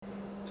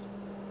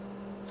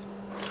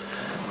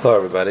Hello,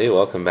 everybody.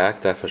 Welcome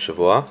back. Daf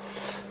Shavua.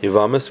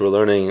 Yivamis. We're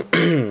learning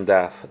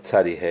Daf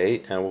Tzadi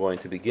Hey, and we're going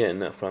to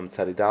begin from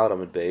Tzadi Daled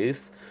Amud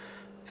Beis,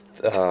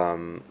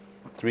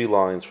 3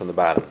 lines from the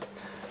bottom.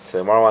 So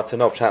the Gemara wants to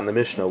know, Pshat in the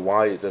Mishnah,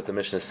 why does the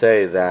Mishnah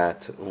say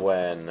that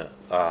when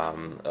a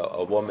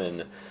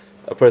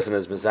person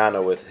is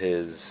mizana with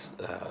his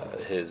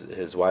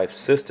wife's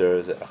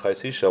sister,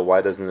 Chaisisha,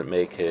 why doesn't it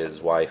make his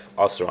wife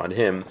asur on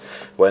him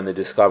when they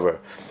discover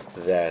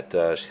that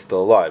she's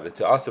still alive?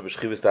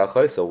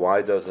 So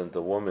why doesn't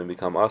the woman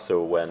become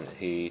asur when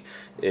he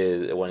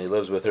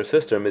lives with her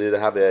sister?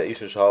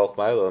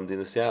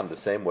 The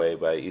same way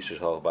by Isha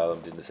Shalach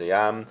Ba'alam Din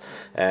Nisayam,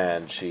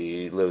 and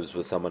she lives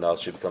with someone else,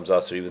 she becomes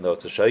asur, even though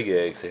it's a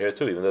shaygig. So here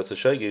too, even though it's a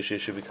shaygig, she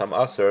should become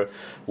asur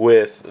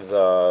with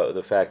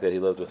the fact that he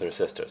lived with her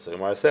sister. So the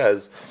Gemara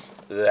says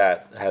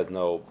that has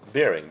no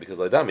bearing, because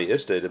Laidami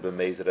Ishta to be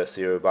mazed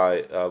asir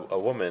by a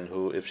woman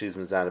who, if she's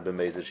mizana be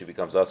mazed, she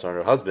becomes asir on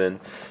her husband.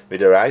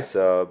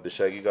 Midaraisa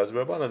b'shagig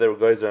gazber rabbanan. There were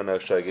guys on a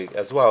shagig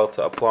as well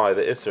to apply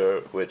the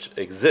isser which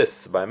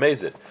exists by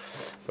mazed.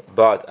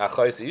 But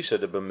achais isha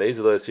to be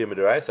mazed asir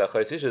midaraisa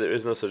achais isha, there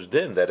is no such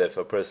din that if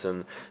a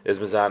person is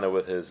mizana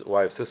with his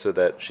wife's sister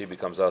that she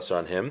becomes asir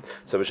on him.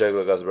 So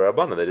b'shagig gazber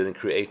rabbanan, they didn't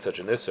create such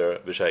an isser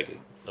b'shagig.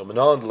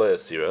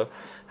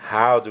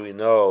 How do we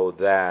know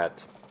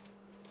that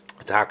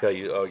Taka,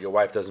 your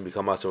wife doesn't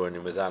become asur when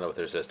you're mizana with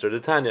her sister? The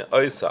Tanya,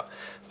 Oisa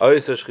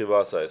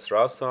shchivasa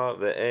esrasa,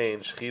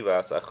 ve'ein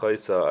shchivas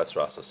achoisa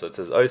esrasa. So it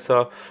says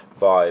Oisa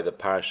by the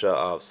parsha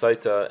of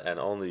Saita, and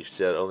only an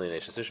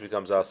Eshes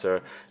becomes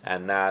asur,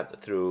 and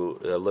not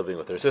through living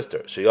with her sister.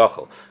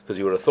 Sheyachol, because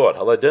you would have thought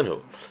halay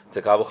dinhu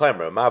tekal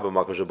b'chaymer ma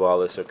b'makam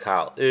shabal iser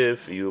kal.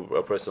 If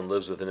a person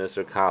lives with an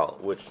iser kal,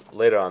 which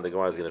later on the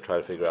Gemara is going to try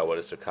to figure out what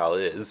iser kal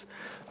is.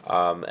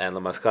 And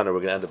Lamaskana, we're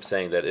going to end up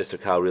saying that Isser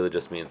Kal really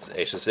just means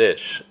Eshes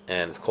Ish,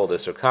 and it's called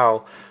Isser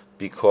Kal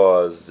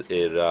because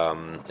it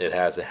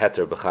has a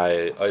heter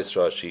b'chai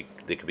oisra.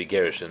 They could be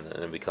gerish and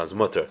it becomes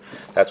mutter.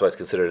 That's why it's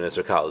considered an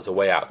Isser Kal. It's a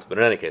way out. But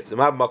in any case, when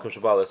you're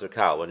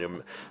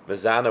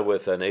mezana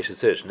with an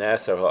Eshes Ish,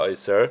 Ne'eser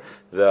ha'oiser,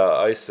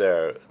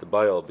 the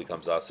bayal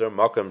becomes aser.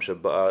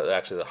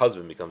 Actually, the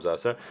husband becomes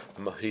aser.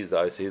 He's the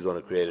Iser. He's the one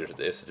who created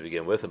the Isser to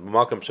begin with.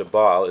 Makam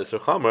shabal Isser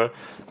Chamer,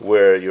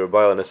 where your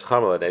bayal and Isser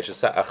Chamer,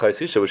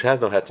 which has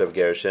no heter of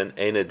gerishin,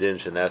 Ein Din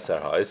Sheneser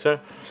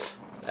ha'oiser.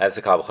 That's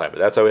a kabel chaymer.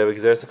 That's why we have a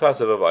gzeres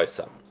akasav of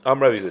Isa. Rav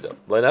Yehuda.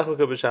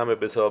 Leinachluka b'sham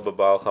b'sel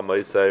b'bal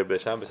chamaisay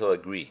b'sham b'sel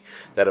agree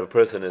that if a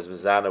person is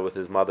mizana with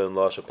his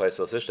mother-in-law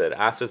shepaisel sishta, it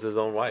asks his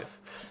own wife.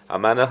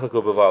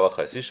 Amanachluka b'val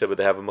chaisisha, but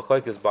they have a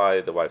machlekes by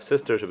the wife's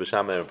sister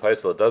sheb'sham and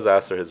paisel. It does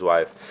answer his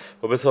wife.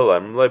 B'b'sel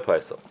am loy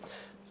paisel.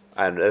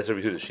 And that's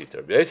Rabbi Yehuda's shita.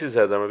 Rabbi Yossi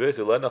says,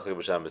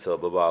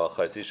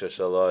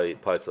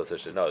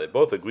 no, they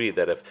both agree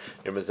that if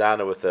you're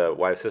mizana with the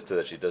wife's sister,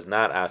 that she does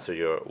not answer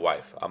your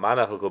wife. When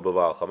you're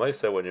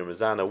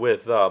mizana with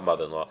the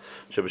mother-in-law,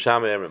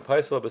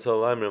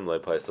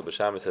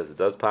 B'Shama says it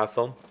does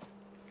passel.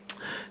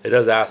 It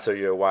does answer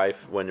your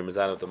wife when you're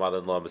mizana with the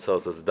mother-in-law, and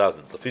B'Shama says it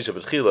doesn't.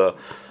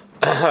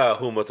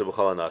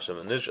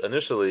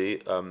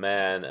 Initially, a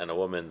man and a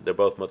woman, they're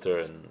both mutter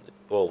and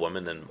all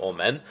women and all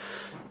men.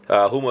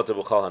 She's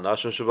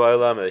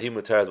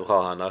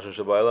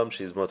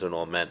mutter in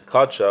all men.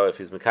 Kacha, if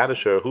he's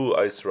mekadesher, who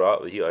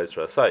Isra, he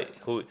Isra Sai.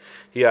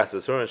 He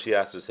answers her and she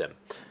answers him.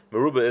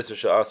 Meruba Isra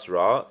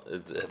Sha'asra,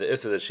 the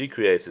Isra that she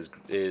creates the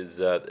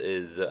Isra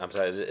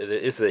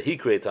that he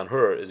creates on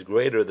her is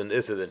greater than the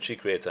Isra that she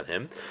creates on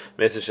him.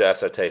 Because he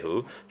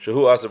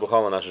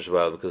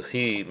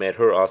made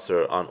her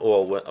Asr on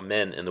all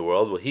men in the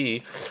world. Well,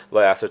 he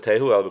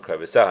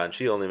and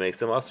she only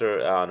makes him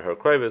Asr on her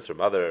krevis, her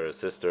mother, her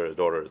sister, her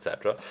daughter,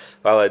 etc.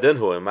 He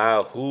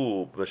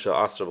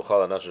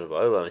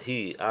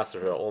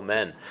Asr her all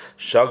men.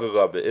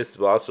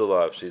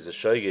 If she's a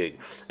shagig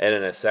and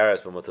an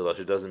asaras b'mutila,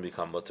 she doesn't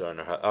become mutter on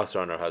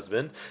her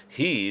husband.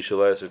 He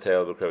shalayas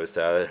retail b'krevis.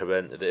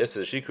 The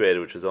issa she created,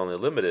 which was only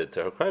limited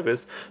to her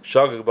krevis,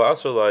 shagig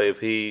ba'asrullah. If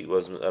he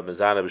was a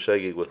mizana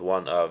b'shagig with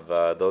one of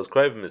those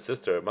krevim, his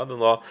sister or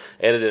mother-in-law,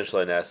 and it didn't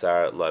shalay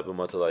nasar like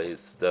b'mutila, he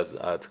does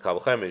to kabel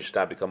he should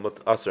not become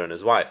asr and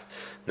his wife.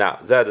 Now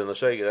zed and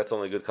l'shagig, that's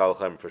only good kabel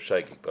for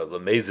shagig. But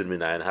l'mezid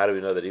minayin, how do we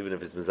know that even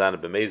if it's mizana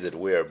b'mezid,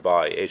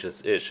 whereby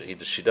eshes ish,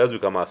 she does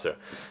become asr?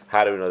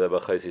 How do we know that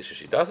b'chayis ish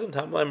she doesn't? She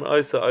doesn't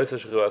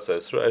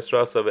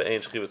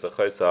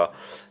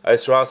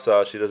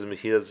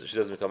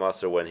become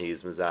asr when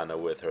he's mizana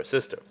with her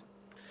sister.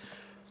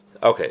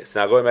 Okay, so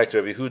now going back to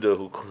Rabbi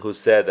Yehuda, who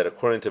said that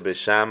according to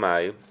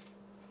Beishamai,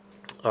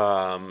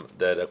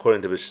 that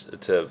according to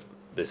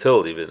Beis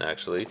Hillel even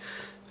actually,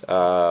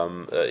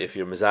 if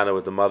you're mizana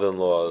with the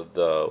mother-in-law,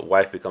 the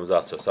wife becomes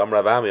asr. So I'm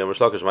Rav Ami, I'm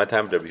Rishlakish, my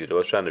time to Rabbi Yehuda.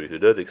 What's trying to Rabbi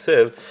Yehuda?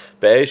 Diksiv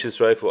be'esh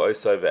yisreifu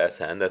oisai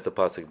ve'esen. That's the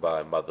pasuk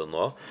by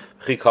mother-in-law.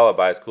 Chikala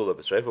ba'is kula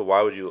b'sreifu.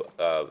 Why would you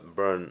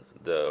burn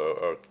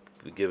or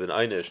give an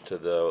einish to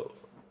the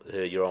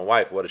your own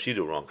wife, what did she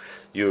do wrong?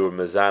 You were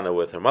mezana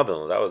with her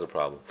mother-in-law. That was a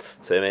problem.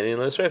 So she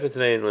doesn't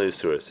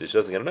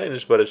get an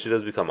einish, but she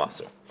does become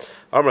aser.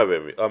 Amar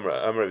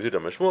Yehuda,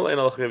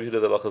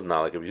 the loch is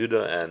not like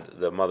Yehuda, and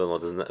the mother-in-law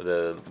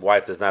the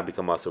wife does not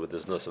become aser with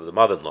this nus of the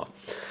mother-in-law.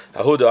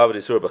 Ahuda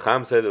Avdi Sur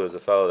B'cham said there was a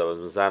fellow that was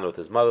mezana with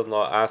his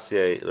mother-in-law.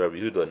 Asye Rabbi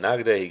Yehuda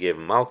Nagde, he gave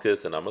him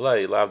malchus, and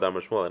Amalei loved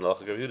Amar Shmuel and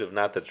loch of Yehuda. If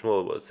not that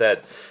Shmuel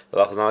said the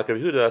loch is not like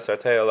Yehuda,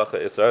 Sartei loch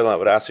Israel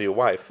would ask your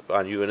wife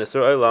on you in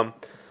Israel.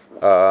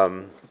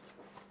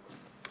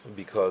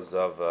 Because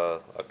of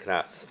a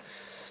knas.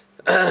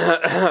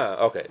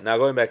 Okay, now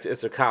going back to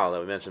Isser Kal that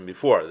we mentioned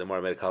before, the more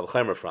I made a Kal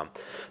V'chaimer from.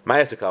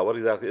 My Isser Kal, what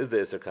exactly is the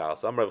Isser Kal?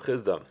 So Amar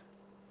Chizda,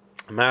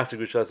 Master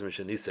Grushasim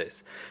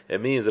Shenises.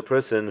 It means a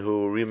person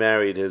who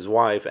remarried his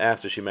wife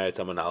after she married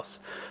someone else.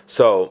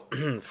 So,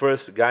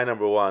 first, guy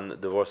number one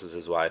divorces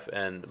his wife,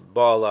 and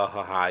Ba'ala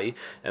Hahai,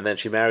 and then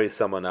she marries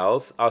someone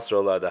else, Asra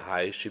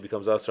Dahai, she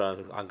becomes Asra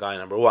on guy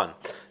number one.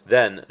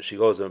 Then she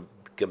goes and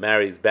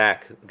marries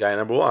back guy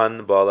number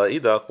one, Bala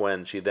Idach,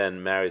 when she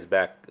then marries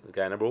back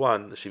guy number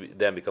one, she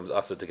then becomes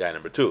Asr to guy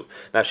number two.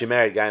 Now she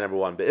married guy number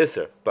one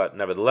Be'isr, but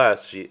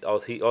nevertheless, he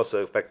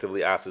also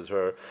effectively asks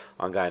her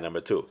on guy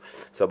number two.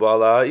 So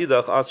Bala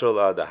Idach Asr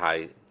La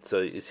Dahai. So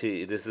you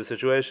see, this is a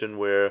situation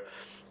where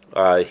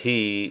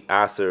he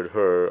answered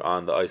her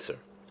on the Isr.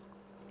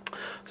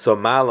 So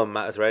Malam,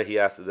 right, he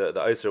asked, the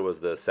Isr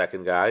was the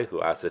second guy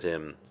who asked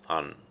him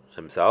on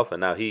himself,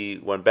 and now he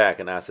went back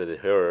and asked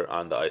her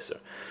on the Isr.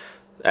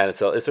 And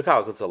it's a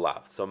kal, it's a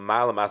lav. So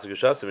malam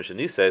asagushasim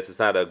mishnah says it's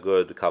not a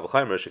good kal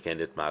v'chaimer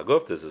shekenit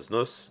ma'aguf. This is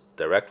nus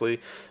directly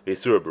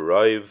v'isura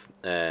b'roiv,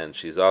 and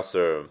she's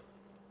also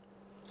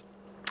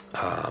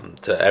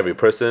to every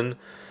person.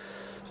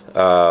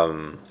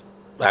 Actually,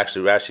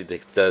 Rashi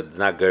does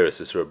not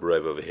geiris isura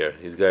b'roiv over here.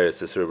 He's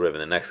geiris isura b'roiv in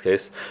the next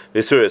case.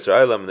 V'isura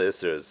Yisraelim, the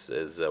isur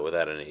is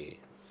without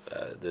any.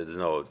 There's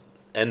no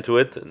end to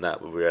it, and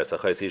that whereas a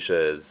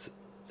chaysisha is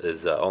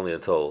only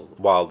until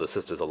while the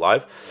sister's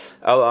alive.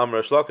 El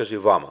Amr Shlakash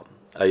Yivama.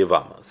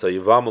 So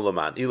Yivamu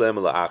Laman. Ilem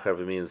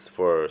La'achar means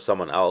for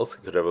someone else.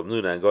 Could Rav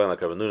Nuna and going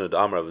like Rav Nuna, the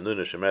Amr Rav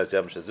Nuna Shemeres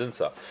Yavim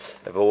Shezinsa.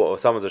 If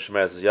someone's a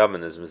Shemeres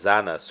Yavim is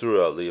Mizana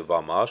Surah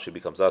Liyavama, she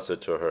becomes also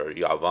to her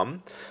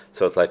Yavam.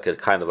 So it's like a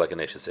kind of like an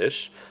Eshes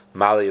Ish.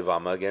 Mali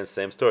Yavama, again,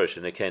 same story.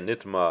 Sheneken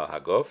Nitma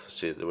Hagof.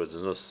 There was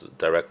a nus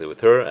directly with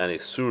her, and a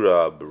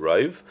Surah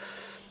B'Raiv.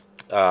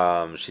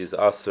 She's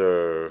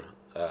Aser.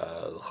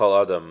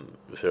 Chal Adam,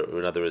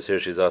 in other words, here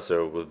she's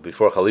also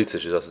before Chalitza,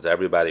 she's also to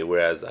everybody,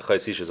 whereas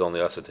Achaisish is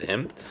only also to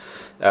him.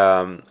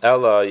 Ella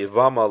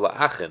Yivama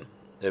la'achin.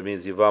 It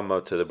means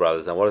Yivama to the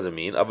brothers. And what does it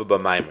mean? Abba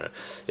Maimer.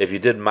 If you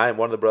did Maimer,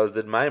 one of the brothers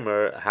did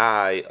Maimer,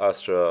 Hai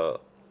Astra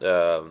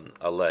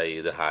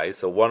Alei the Hai.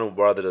 So one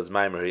brother does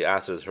Maimer, he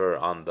answers her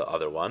on the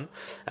other one.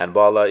 And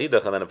Bala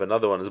Idach, and then if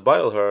another one is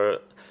Bail her,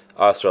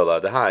 Asra la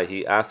Dahai,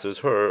 he answers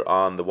her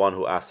on the one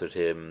who answered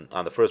him,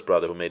 on the first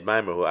brother who made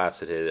Maimer, who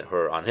answered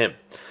her on him.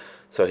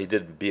 So he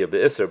did be a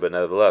Be'isr, but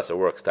nevertheless it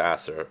works to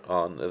answer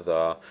on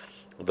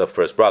the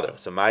first brother.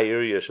 So my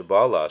area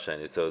Shabala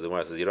Shani. So the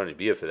one says you don't need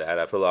bia for that.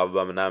 I feel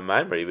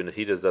Maimer, even if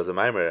he just does a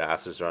Maimer, it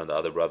answers her on the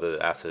other brother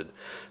that answered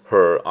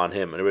her on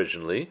him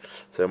originally.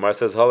 So the Gemara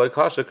says Halay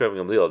Kasha Krevim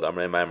Gamliel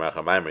Amrei Maimer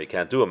Achar Maimer. You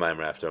can't do a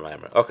Maimer after a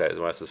Maimer. Okay, the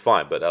Gemara says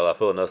fine, but El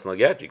Afil Nasna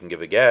Get, you can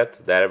give a get.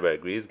 That everybody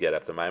agrees, get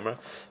after Maimer.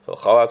 Fil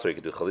Chalatz, or you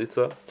can do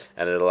Chalitza,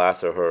 and it'll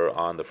answer her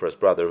on the first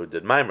brother who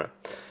did Maimer.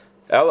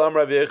 El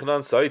Amrav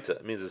Yechanan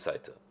Saita means a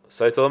Saita.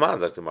 Saita Laman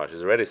Zaktamar.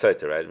 She's already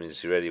Saita, right? It means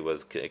she already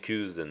was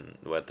accused and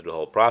went through the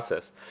whole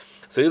process.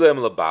 So Ilam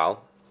Labal.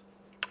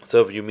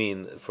 So if you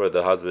mean for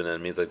the husband, and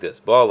it means like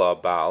this: Bala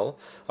Baal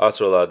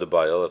Asrala de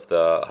Baal. If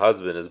the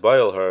husband is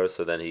Baal her,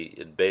 so then he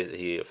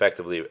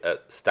effectively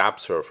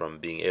stops her from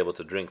being able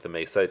to drink the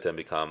Mei Saita and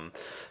become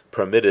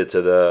permitted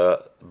to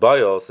the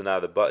Baal. So now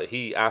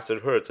he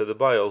answered her to the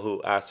Baal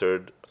who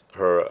answered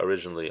her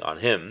originally on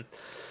him.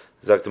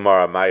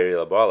 Zaktamara Mayri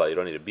Labala, you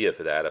don't need a bia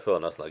for that. I feel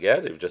enough like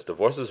that. If he just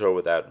divorces her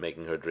without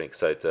making her drink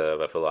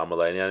Saita, I feel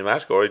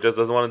Amalai or he just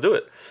doesn't want to do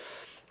it.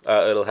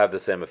 It'll have the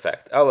same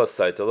effect. Ella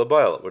Saita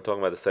Labail. We're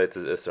talking about the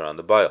Saita's Isser on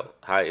the Bail.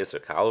 Hi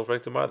Isser Kal,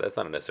 right tomorrow? That's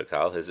not an Isser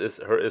Kal. Her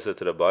Isser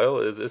to the Bail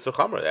is Isser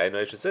Chamra. I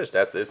know Eshesish.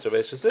 That's the Isser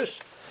Eshesish.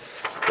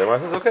 So Mar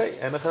says, okay,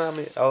 and Al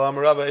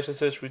Amaraba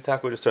Eshesish, we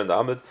just turned the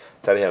Amid,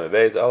 Tzadihem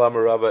Beis, Al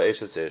Amaraba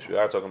Eshesish. We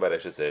are talking about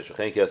Eshesish.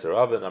 Chenki Yasser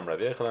Rabin, Amrav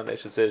Yechanan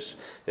Eshesish.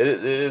 It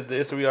is the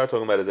Isser we are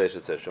talking about is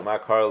Eshesish. Shema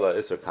Karla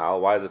Isser Kal.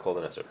 Why is it called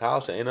an Isser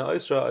Kal? She'ena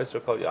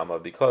Isra Kal Yama,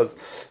 because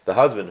the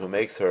husband who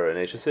makes her an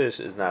Eshesish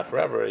is not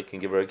forever. He can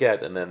give her a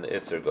get, and then the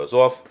Isser goes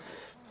off,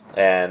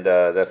 and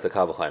that's the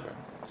Kal V'chaimer.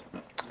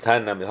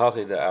 Tan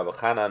Namihachi the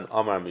Abachanan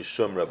Amar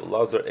Mishum Rebbe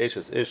Lazar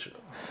Eshes Ish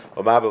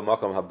Omaba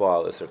Makam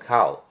Habal Isser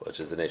Kal, which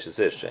is the Eshes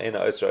Ish. She'ena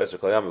Isra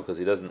Kal Yama, because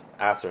he doesn't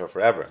answer her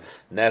forever.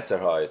 Neser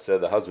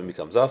HaIsra, the husband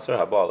becomes Asr.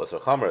 Habal Isser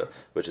Chamra,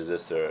 which is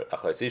Isser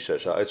Achaisisha.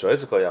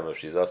 Isra Kal Yama, if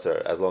she's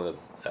Asr, as long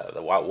as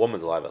the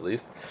woman's alive at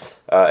least.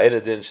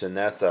 Edadin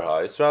Sheneser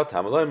HaIsra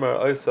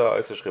Tamaloimer Isa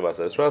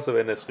Shchivasa Israsa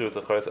Venes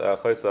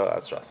Shchivasa Achaisa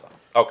Asrasa.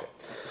 Okay.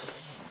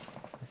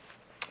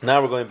 Now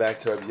we're going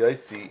back to Rabbi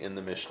Yossi in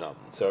the Mishnah.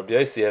 So Rabbi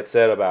Yossi had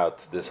said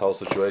about this whole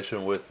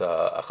situation with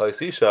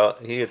Achayis Isha,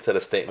 he had said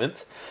a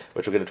statement,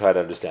 which we're going to try to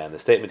understand. The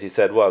statement he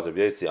said was, Rabbi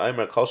Yossi,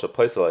 Aimer Kalsha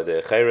Paisal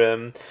Adei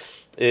Cherem,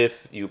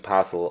 if you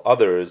passel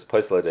others,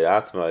 Paisal Adei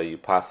Atzma, you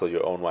passel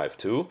your own wife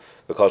too.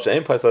 But Kalsha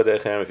Ein Paisal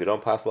Adei Cherem, if you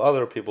don't passel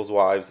other people's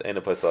wives, Ein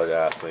Paisal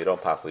Adei Atzma, you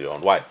don't passel your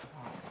own wife.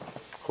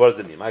 What does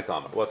it mean? My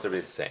comment. What's Rabbi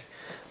Yossi saying?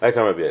 The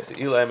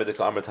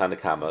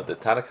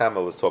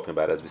Tanakama was talking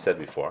about, as we said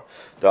before,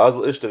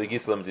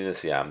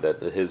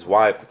 that his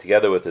wife,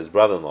 together with his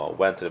brother-in-law,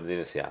 went to the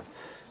Medina Siyam.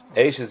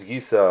 Eishes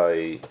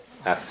Gisai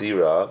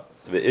Asira,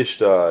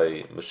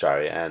 Ve'ishtai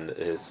Mushari, and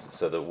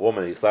so the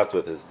woman he slept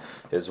with,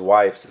 his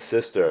wife's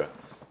sister,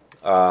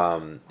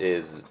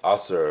 is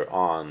usher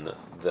on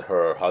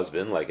her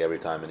husband, like every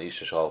time an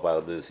Isha Shalach by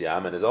the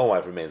Siyam, and his own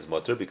wife remains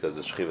mutter because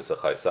the Shchivas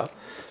Achaisa.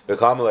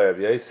 V'kamal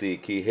Rabbi Yossi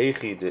ki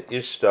hechi de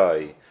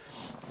ishtai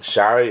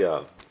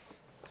Sharia,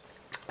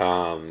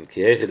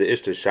 Kieche de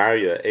Ishta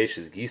Sharia,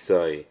 Eshes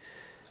Gisai,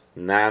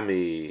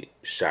 Nami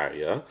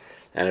Sharia,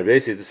 and Rabbi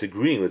Yossi is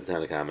disagreeing with the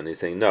Tanakh, and he's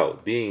saying no,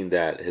 being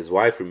that his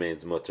wife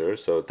remains mutter,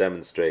 so it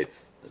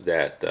demonstrates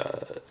that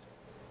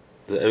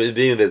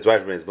being that his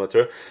wife remains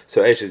mutter,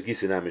 so Eshes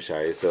Gisai Nami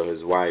Sharia, so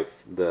his wife,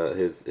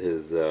 his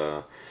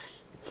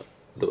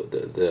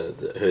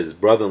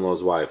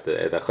brother-in-law's wife,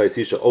 the Achayis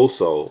Isha,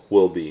 also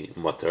will be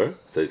mutter,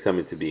 so he's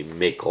coming to be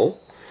mekel,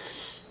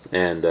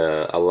 and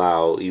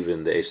allow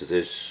even the Eshes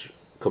Ish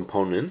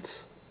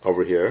component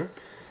over here.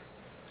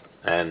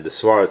 And the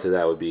swara to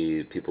that would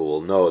be, people will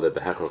know that the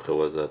Hechrocha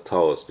was a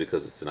Taos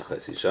because it's an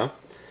Achayis Isha.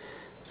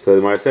 So the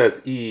Gemara says,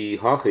 I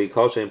hachi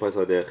kol she'ein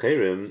paisal dei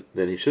cherim,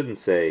 then he shouldn't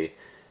say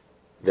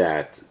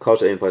that kol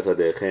she'ein paisal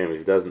dei cherim, if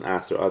he doesn't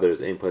answer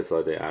others, ein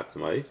paisal dei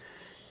atzmai.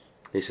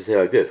 He should say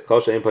like this: Kol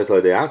she'ein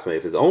paisal dei atzmai.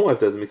 If his own wife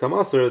doesn't become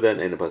aser, then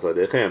ein paisal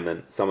dei cherim.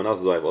 Then someone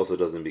else's wife also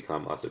doesn't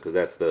become aser, because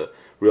that's the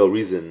real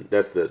reason.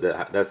 That's the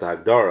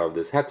hagdara of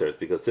this heter.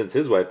 Because since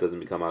his wife doesn't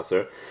become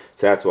aser,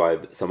 so that's why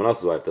someone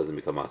else's wife doesn't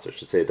become aser.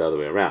 Should say it the other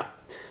way around.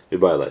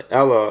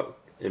 Ella,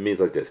 it means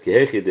like this: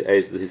 He's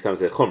coming to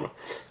say chumrah.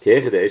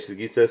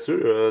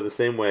 The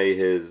same way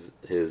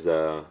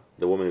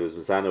the woman who was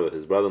Mizana with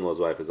his brother-in-law's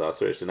wife is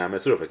aser. His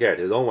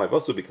own wife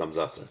also becomes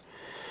aser.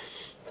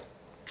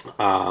 So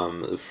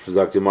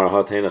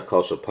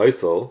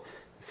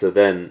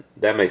then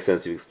that makes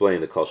sense. You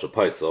explain the Kalsha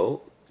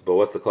Paisal, but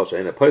what's the Kalsha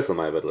Ena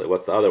Paisal?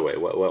 What's the other way?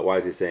 Why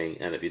is he saying,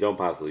 and if you don't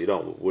Paisal, you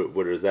don't?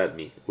 What does that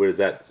mean? Where does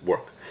that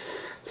work?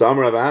 So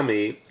Amar Rav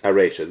Ami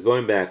Aresha is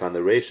going back on the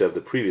Resha of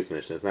the previous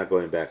Mishnah. It's not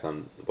going back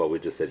on what we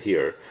just said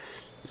here,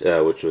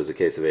 which was the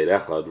case of Eid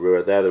Echad.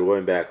 We're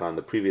going back on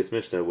the previous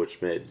Mishnah, which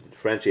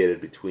differentiated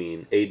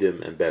between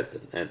Edim and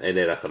Bezdin, and Eid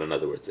Echad, in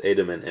other words,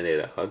 Edim and Eid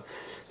Echad.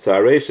 So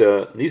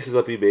Aresha, Nisas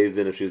Api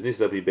Bezdin, if she was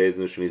Nisas Api Bezdin,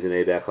 which means in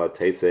Eid Echad,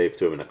 Teitze,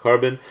 P'tur min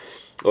carbon,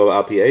 or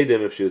Api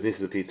Edim, if she was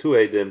Nisas Api 2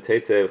 Edim,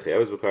 Teitze,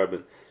 V'chayavaz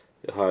b'carbon,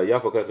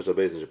 Yafo Kechach Shal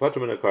Bezdin,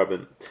 Shepatru min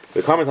carbon.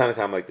 The comment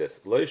come like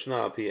this: Lo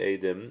Yishna Api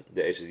Edim,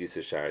 the Eshes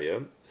Gisah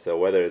Sharia. So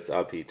whether it's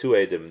Api 2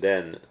 Edim,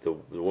 then the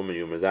woman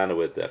you're Mizana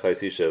with, the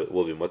Achayis Isha,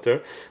 will be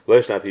mutter. Lo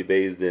Yishna Api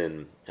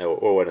Bezdin,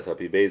 or when it's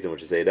Api Bezdin,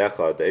 which is Eid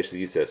Echad, the Eshes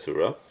Gisah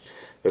Surah.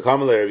 The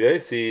Kamalei Rav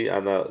Yossi,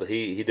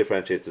 he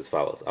differentiates as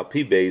follows: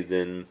 Api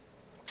Bezdin,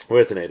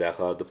 where it's an Eid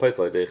Echad, the place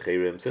like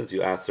Cherim, since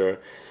you ask her,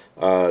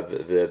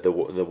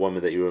 the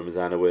woman that you were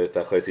Mizana with,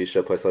 Achayis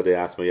Isha, place like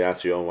Asma, you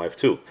ask your own wife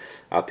too.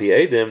 Api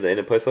Edim, the ain't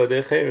a place like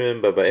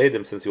Cherim, but by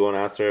Edim, since you won't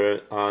ask her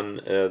on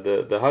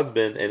the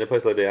husband, ain't a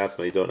place like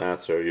Asma, you don't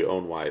ask her your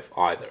own wife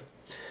either.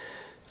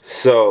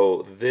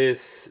 So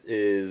this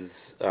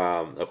is,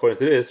 according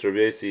to this, Rabbi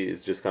Yossi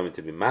is just coming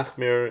to be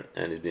machmir,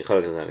 and he's being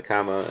chalak in the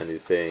Tanakama, and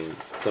he's saying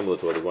similar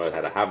to what the Gemara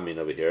had a havamin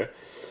over here.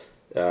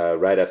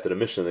 Right after the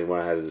Mishnah, the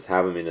Gemara had this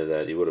havamina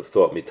that you would have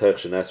thought mitoch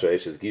shenesra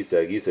eshes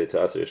gisa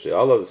to aser ishtei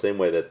Allah, the same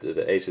way that the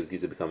eshes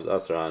gisa becomes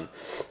aser on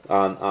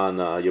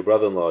your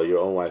brother-in-law, your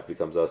own wife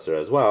becomes aser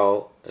as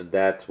well, and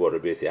that's what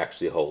Rabbi Yossi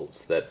actually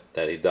holds that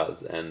he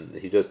does, and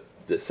he just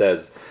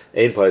says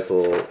ein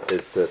paisel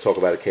is to talk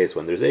about a case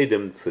when there's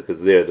edim,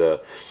 because there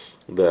the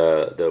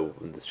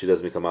she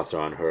doesn't become aser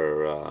on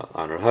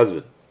her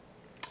husband.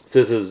 So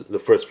this is the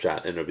first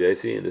pshat in Rabbi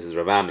Yossi, and this is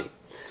Rav Ami.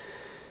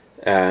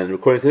 And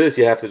according to this,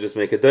 you have to just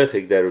make a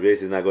doichik that Rabbi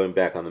Yossi is not going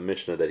back on the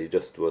Mishnah that he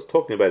just was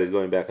talking about. He's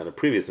going back on the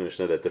previous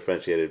Mishnah that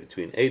differentiated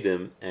between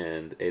Edim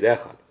and Eid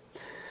Echad.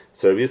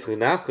 So Rabbi Yitzchak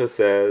Nafcha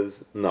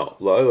says, no,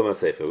 la'olam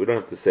ha'sefer. We don't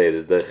have to say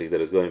this doichik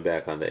that is going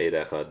back on the Eid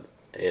Echad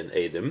and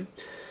Edim.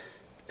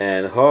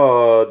 And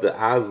the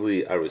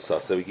Azli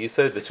Arusa. So he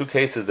said the two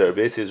cases that Rabbi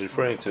Yossi is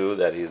referring to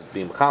that he's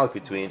being mechalik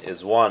between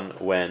is one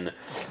when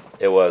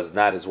it was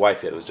not his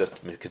wife yet, it was just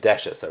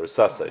Kadeshes,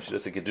 Arusasa, she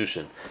just a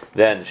Kedushin.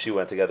 Then she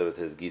went together with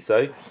his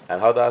Gisai,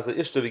 and Hada Azli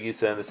Ishta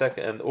Gisai, and the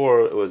second,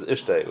 or it was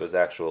Ishta, it was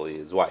actually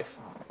his wife.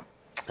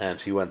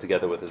 and she went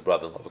together with his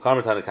brother-in-law.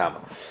 V'kamer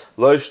Tanakama,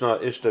 Loishna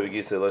Ishta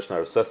V'Gisei,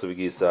 Loishna Rusasa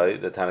V'Gisei.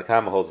 The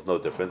Tanakama holds no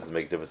difference. Doesn't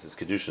make differences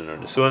kedushin or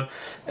nisuin.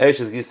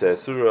 Eishes Gisei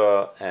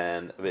Asura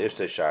and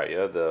V'Ishtei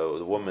Sharia.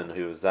 The woman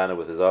who was zana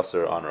with his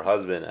asur on her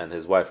husband, and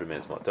his wife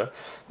remains mutter.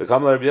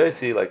 V'kamer Rabbi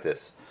Yosi like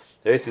this.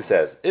 Yosi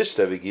says,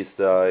 Ishta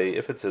V'Gisei,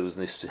 if it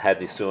had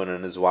nisuin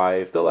and his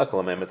wife,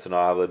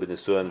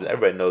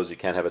 everybody knows you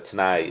can't have a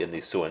tanai in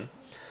nisuin.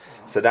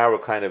 So now we're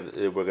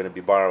going to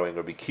be borrowing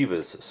Rabbi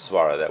Kiva's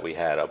svara that we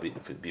had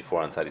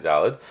before on Sadi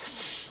Daled,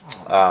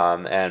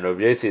 and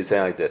Rabbi Yosi is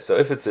saying like this. So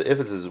if it's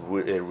his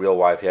real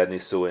wife, he had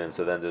nisuin,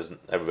 so then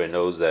everybody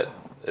knows that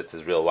it's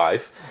his real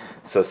wife.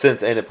 So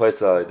since ain't a place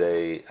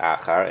day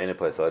achar, ain't a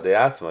place day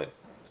atzmai,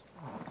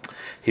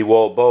 he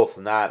will both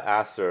not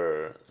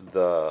aser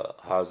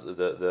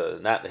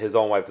not his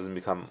own wife doesn't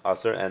become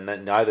aser, and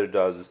neither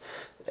does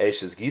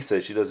Eishes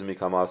Gisa, she doesn't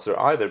become Asr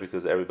either,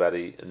 because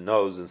everybody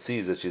knows and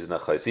sees that she's an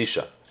Achais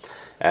Isha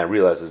and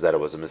realizes that it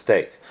was a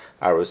mistake.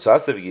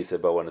 Arusasav Gisa,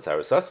 but when it's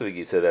Arusasav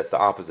Gisa, that's the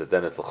opposite,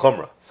 then it's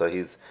L'chumra. So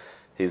he's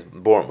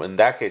born, in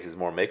that case, he's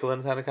more Mekel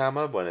than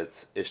Tanakama. When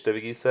it's Ishta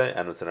V'Gisei,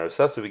 and it's an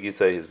Arusasav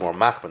V'Gisei, he's more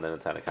Machman than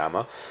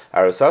Tanakama.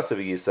 Arusasav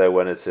V'Gisei,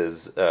 when it's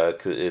his,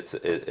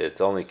 it's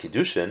only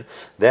Kiddushin,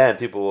 then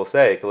people will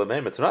say, will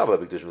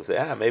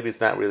say, maybe it's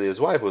not really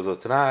his wife, it was a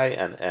Tanai,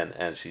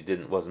 and she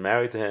wasn't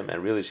married to him,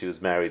 and really he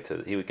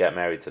would get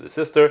married to the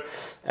sister,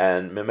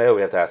 and Memeo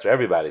we have to answer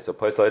everybody. So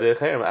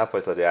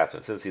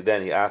since he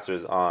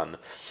answers on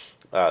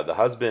the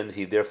husband,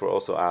 he therefore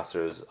also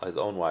answers his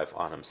own wife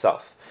on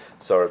himself.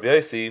 So Rabbi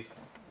Yosi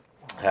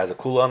has a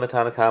kula on the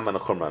Tanakama and a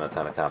chumra on the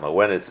Tanakama.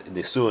 When it's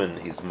nisuin,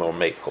 he's more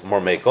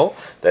mekel,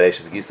 that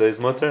Eishes Gisa is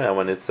mutter, and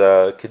when it's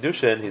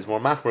kedushin, he's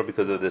more machmer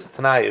because of this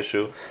Tanai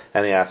issue,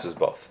 and he answers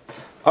both.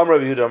 Rabbi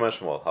Yehuda Amar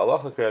Shmuel,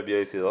 halacha Rabbi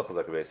Yosi, halacha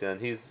Rabbi Yosi,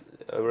 and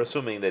we're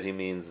assuming that he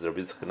means the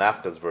Rabbi Yitzchak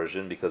Nafka's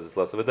version because it's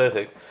less of a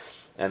deichik,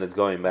 and it's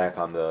going back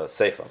on the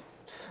Seifa.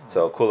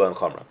 So kula and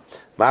chumra.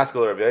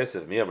 Maskal Rabbi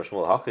Yosef, mi Amar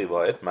Shmuel hachi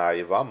va'it mar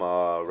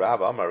Yavama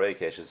Rav Amar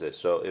Reikeshes.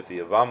 So if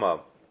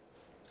Yavama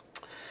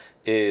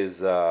is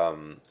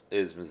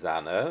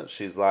Mizana,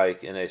 she's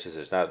like in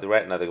Eishes. Now the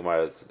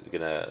Gemara is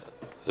gonna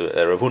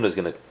Rav Huna is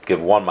gonna give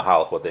one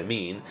mahalach what they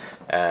mean,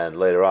 and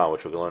later on,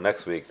 which we're gonna learn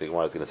next week, the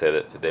Gemara is gonna say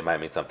that they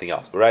might mean something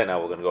else. But right now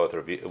we're gonna go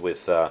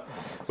with Rav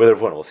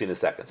Huna. We'll see in a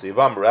second. So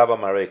Yavam Rav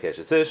Amar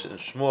Reikeshes and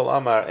Shmuel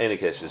Amar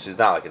Enikeshes. She's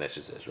not like an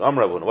Eishes.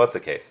 Amar Rav Huna. What's the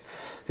case?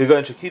 His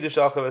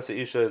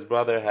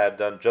brother had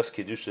done just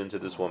kiddushin to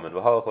this woman,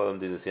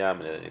 and then he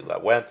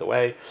went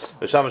away.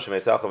 And he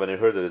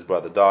heard that his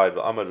brother died,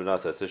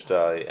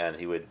 and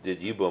he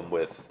did yibum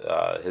with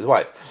his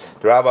wife.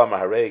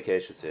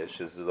 This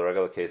is the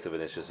regular case of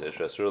an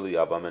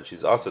ishish, and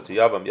she's also to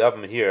yavam.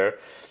 Yavam here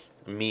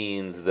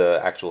means the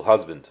actual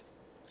husband.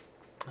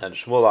 And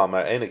Shmuel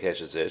Amar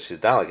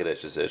she's not like an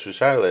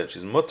ishish, and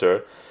she's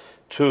mutter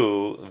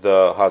to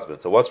the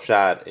husband. So what's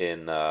pshat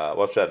in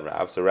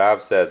Rav? So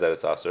Rav says that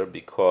it's aser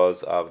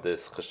because of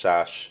this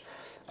chashash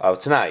of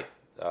Tanai,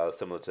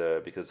 similar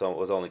to because it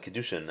was only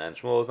kiddushin, and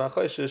Shmuel is not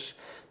chayshish,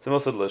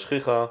 similar to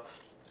l'shchicha,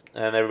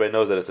 and everybody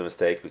knows that it's a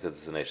mistake because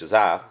it's an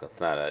eishazach. It's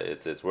not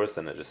it's worse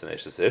than just an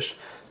eishazish.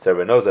 So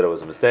everybody knows that it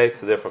was a mistake.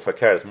 So therefore,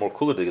 fakir is more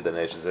kuladig than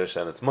eishazish,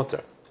 and it's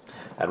mutter.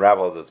 And Rav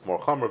holds it's more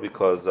chomer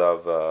because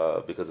of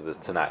this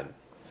Tanai.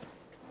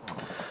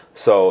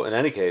 So in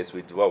any case,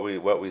 what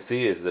we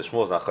see is that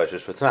Shmuel is not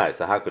chayshish for tonight.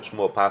 So how could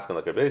Shmuel paskin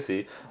like Rabbi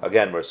Yosi?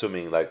 Again, we're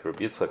assuming like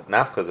Rabbi Yitzchak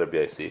Nafka's Rabbi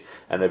Yosi,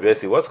 and Rabbi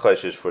Yosi was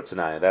chayshish for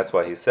tonight. And that's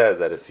why he says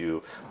that if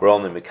you were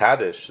only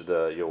mekadesh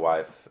your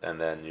wife and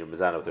then you're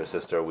mizana with her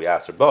sister, we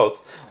ask her both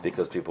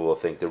because people will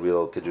think the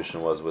real kedushin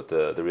was with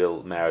the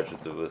real marriage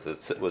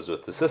was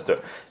with the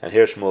sister. And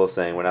here Shmuel is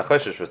saying we're not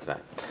chayshish for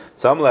tonight.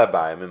 So I'm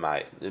labai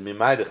mimai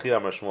dechi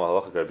amar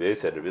Shmuel halacha Rabbi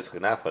Yosi Rabbi Yitzchak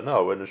Nafka.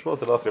 No, when Shmuel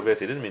said halacha Rabbi Yosi,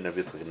 he didn't mean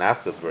Rabbi Yitzchak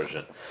Nafka's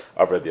version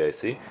of Rabbi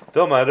Yosi.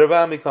 Doma Rav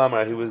Ami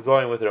Kamar, he was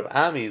going with Rav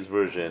Ami's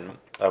version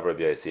of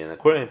Rabbi Yosi, and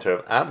according to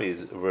Rav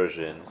Ami's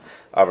version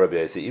of Rabbi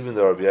Yosi, even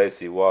though Rabbi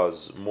Yosi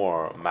was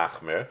more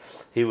machmer,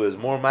 he was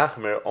more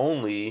machmer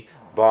only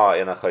by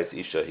an achais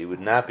isha. He would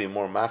not be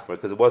more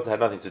machmer because had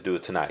nothing to do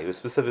with tonight. He was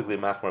specifically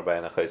machmer by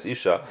an achais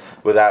isha,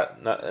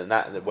 without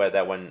not where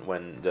that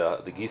when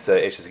the gisa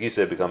eshes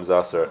gisa becomes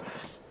aser.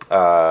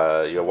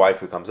 Your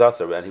wife becomes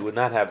aser, and he would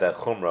not have that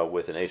chumrah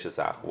with an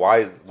eishasach.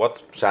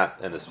 What's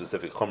pshat in the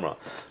specific chumrah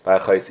by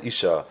achais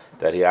isha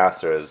that he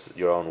asers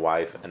your own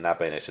wife and not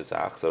by an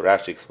eishasach? So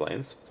Rashi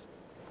explains.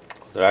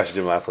 Rashi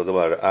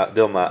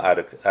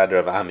Dilma Ad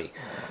Rav Ami,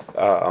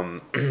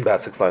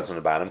 about 6 lines from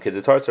the bottom.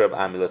 Kedetar Rav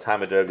Ami, let's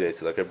hammer Rav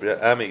Yosi. Like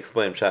Rav Ami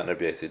explained pshat in Rav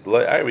Yosi.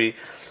 Deloy Iri.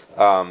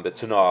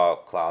 Betuna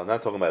cloud,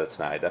 not talking about it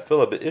tonight. That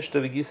Philip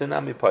ishta v'gisa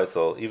nami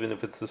paisel, even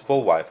if it's his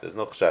full wife, there's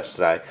no chashash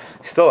tonight.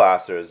 He still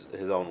answers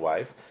his own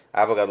wife.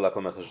 Avogad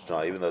lakom echash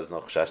tonight, even though there's no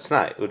chashash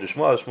tonight.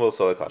 Udishmuel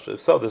so kasha.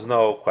 If so, there's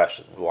no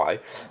question. Why?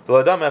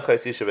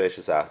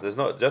 There's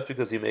no just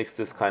because he makes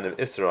this kind of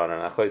isra on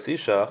an achais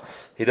isha,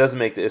 he doesn't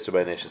make the isra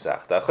by an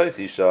ishasach. The achais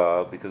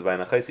isha, because by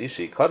an achais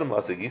isha, kadam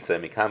asagisa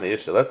mikame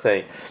isha. Let's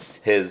say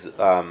his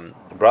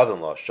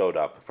brother-in-law showed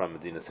up from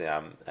Medina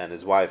Siam, and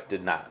his wife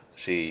did not.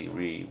 She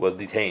was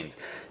detained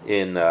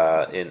in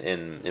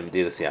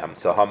Medina Siam.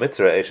 So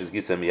Hamitzra Eshes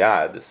Gisa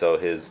Miyad. So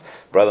his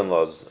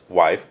brother-in-law's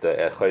wife,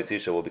 the Chayis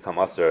Isha, will become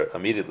Aser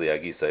immediately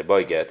Agisa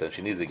boy get, and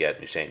she needs a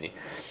get Misheni.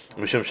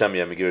 Mishum Shem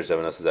Yem Megir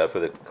Zevanasazeh, for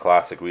the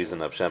classic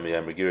reason of Shem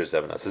Yem Megir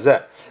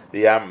Zevanasazeh. The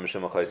Yam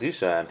Mishum Chayis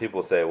Isha, and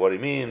people say, what do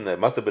you mean? It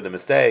must have been a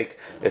mistake.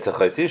 It's a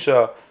Chayis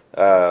Isha.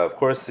 Of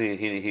course,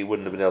 he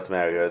wouldn't have been able to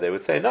marry her. They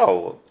would say,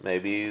 no,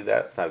 maybe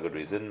that's not a good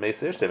reason.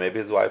 Maybe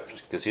his wife,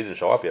 because she didn't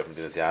show up yet from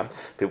Dinas Yam,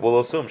 people will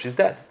assume she's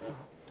dead,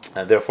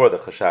 and therefore the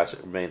chashash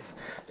remains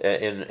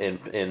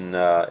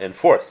in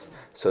force.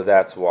 So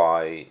that's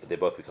why they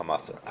both become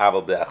aser. As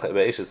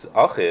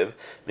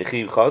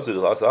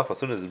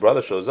soon as his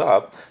brother shows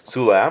up,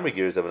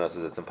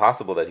 it's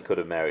impossible that he could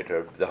have married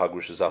her. The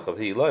hagrush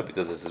zachav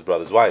because it's his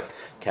brother's wife.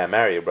 Can't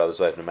marry your brother's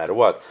wife no matter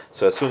what.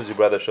 So as soon as your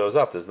brother shows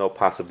up, there's no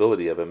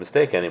possibility of a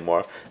mistake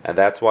anymore, and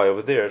that's why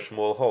over there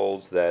Shmuel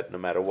holds that no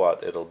matter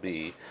what, it'll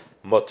be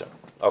mutter.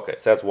 Okay,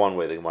 so that's one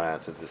way the Gemara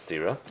answers this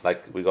tira.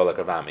 Like we go like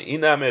Ravami.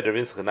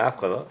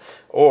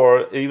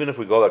 Or even if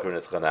we go like Rav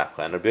Yitzchak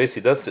and Rabbi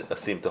Yossi does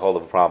seem to hold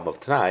up a problem of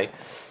Tanai,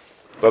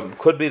 but it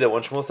could be that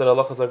when Shmuel said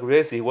Allah is like Rabbi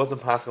Yossi, he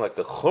wasn't passing like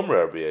the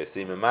Chumrah of Rabbi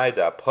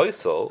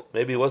Yossi.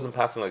 Maybe he wasn't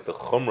passing like the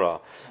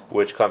Chumrah,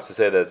 which comes to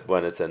say that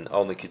when it's an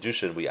only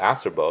Kiddushin, we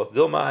answer both.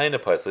 Dilma Aina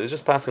Paisel. He's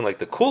just passing like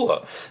the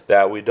Kula,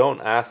 that we don't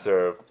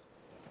answer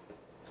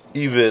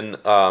even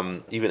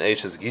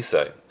Eishes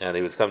Gisai, and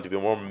he was coming to be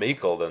more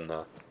makel than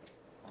the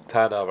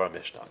Tana of our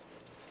Mishnah.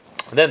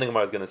 And then the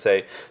Gemara is going to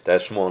say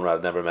that Shmuel and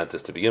Rav never meant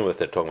this to begin with.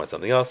 They're talking about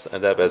something else,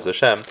 and that Bez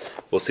Hashem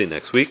we'll see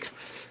next week.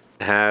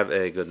 Have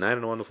a good night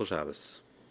and a wonderful Shabbos.